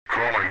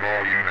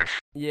minutes.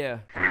 Yeah.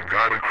 We've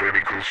got a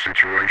critical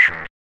situation.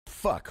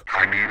 Fuck.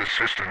 I need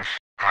assistance.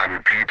 I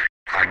repeat,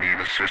 I need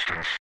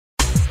assistance.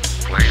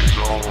 Flames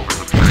all over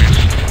the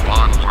place.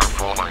 Bombs are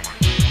falling.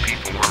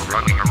 People are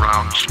running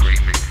around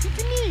screaming.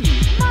 It's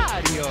me,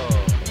 Mario.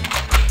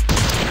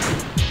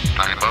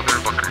 My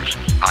motherfuckers,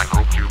 I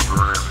hope you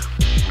burn.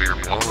 We're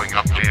blowing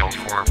up jails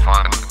for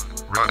fun.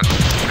 Run,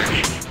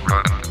 bitch,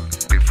 run.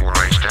 Before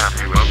I stab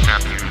you up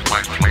and use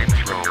my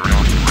flamethrower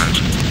on the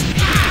rest.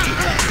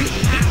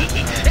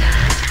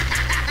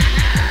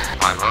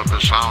 I love the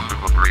sound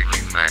of a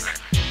breaking neck.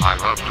 I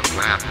love to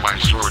plant my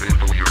sword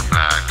into your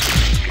back.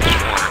 It's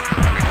war.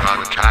 We got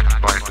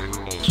attacked by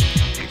fools.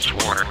 It's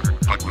war,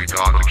 but we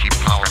gotta keep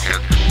our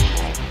head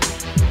cool.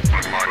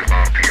 But what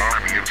about the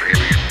army of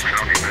aliens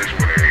coming this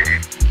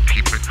way?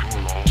 Keep it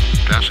cool.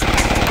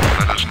 Destiny won't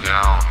let us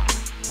down.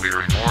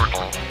 We're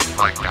immortal,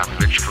 like that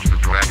bitch from the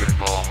Dragon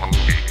Ball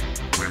movie.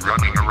 We're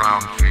running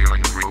around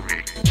feeling groovy.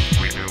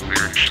 We do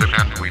weird shit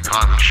and we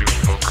gotta shoot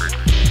forward.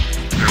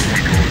 There we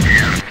go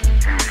again.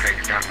 You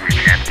think that we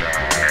can't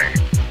die?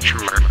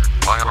 Sure,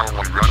 why are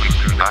we running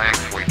to die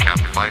if we can't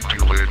fight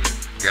to live?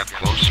 Get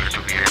closer to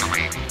the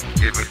enemy.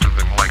 Give it to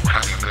them like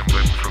cutting them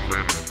limb from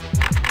limb.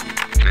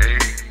 Hey,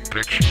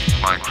 bitch,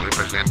 my clip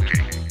is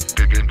empty.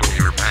 Dig into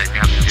your bag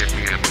and get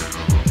me in.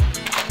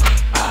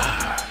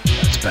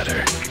 That's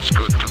better. It's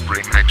good to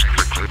bring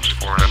extra clips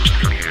for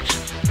extra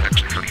hits.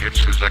 Extra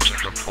hits is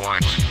extra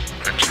points.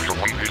 Extra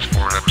weight is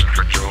for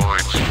extra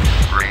joints.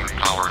 Brain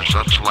power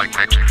such like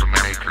extra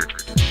makered.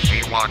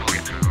 See what we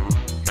do?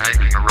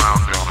 Hanging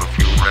around on a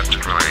few red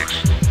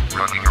stripes.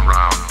 Running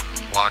around,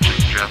 watching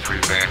Jeffrey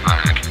Van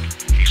Dyke.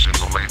 He's in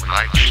the late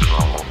night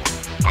show.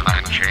 But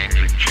I'm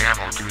changing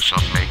channel to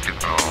some naked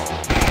no.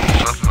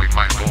 Suddenly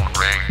my phone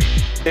rang.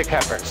 Dick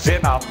Heifer,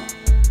 sit up.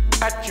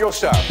 At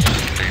yourself.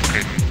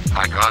 Hey,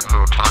 I got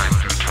no time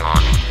to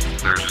talk.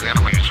 There's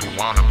enemies who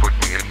want to put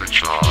me in the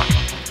chalk.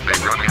 They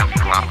run and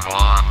drop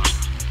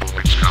bombs.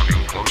 Bullets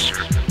coming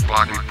closer.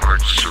 Body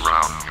parts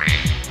surround me.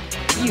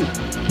 You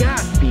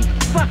gotta be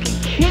fucking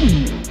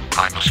kidding me.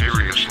 I'm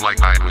serious like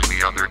I was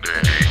the other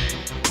day.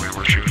 We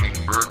were shooting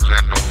birds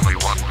and only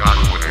one got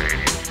away.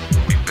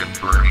 We've been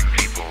burning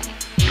people.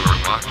 You're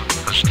not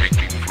a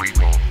stinking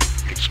feeble.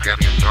 It's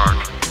getting dark.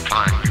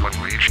 Time to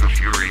unleash the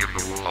fury of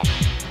the wolf.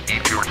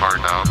 Eat your heart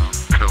out.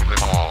 Kill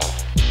them all.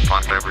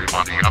 Fuck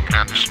everybody up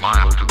and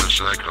smile to the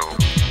psycho.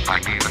 I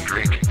need a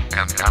drink,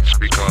 and that's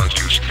because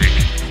you stink.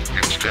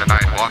 Instead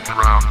I walk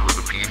around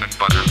with a peanut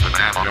butter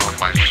banana on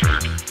my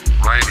shirt.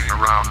 Riding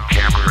around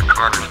camera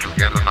cars to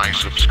get a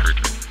nice skirt.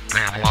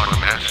 Damn what a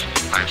mess,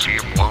 I see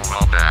him blown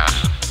up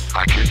ass.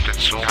 I kicked it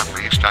so at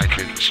least I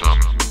kicked some.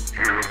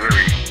 You're a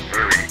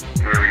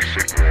very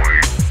sick boy.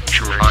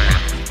 Sure I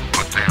am,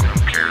 but damn who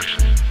cares?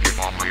 If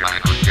only I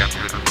could get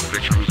rid of the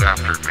bitch who's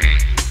after me.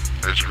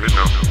 This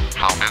riddle,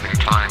 how many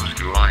times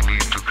do I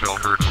need to kill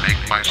her to make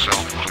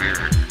myself clear?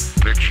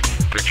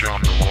 Bitch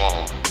on the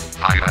wall,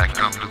 I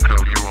come to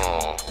kill you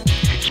all.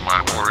 It's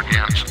my war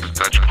against the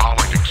Dutch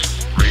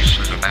politics,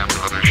 racism and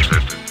other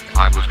shit.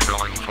 I was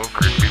killing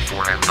poker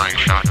before and I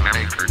shot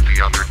Maker the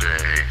other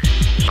day.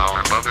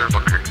 Sour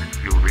motherfucker,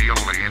 you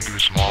really into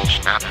small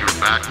snap your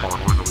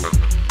backbone with a whip.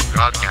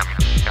 Goddamn,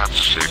 that's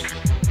sick.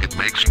 It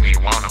makes me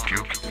wanna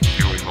puke,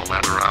 you in the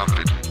leather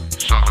outfit.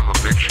 Son of a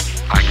bitch,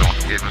 I don't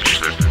give a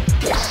shit.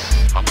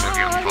 A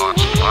million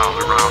thoughts cloud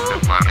around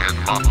in my head,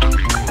 not to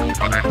be cool,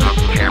 but end up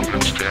camp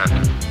instead.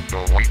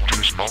 No wait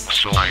to smoke,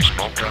 so I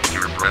smoked up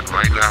your bread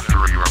right after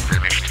you're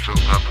finished,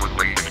 filled up with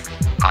lead.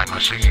 I'm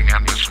a singing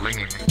and a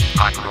swinging,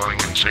 I'm going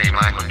insane,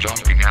 I'm a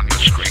jumping and a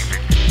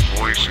screaming.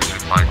 Voices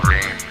in my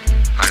brain,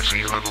 I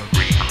see little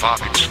green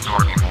hobbits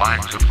snorting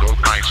lines of coke,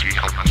 I see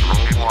Hellman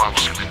roll off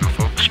in the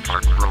Folks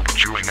Park Road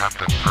chewing up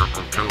them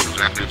purple pills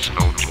and it's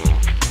no joke.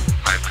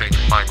 I think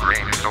my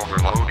brain is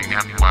overloaded.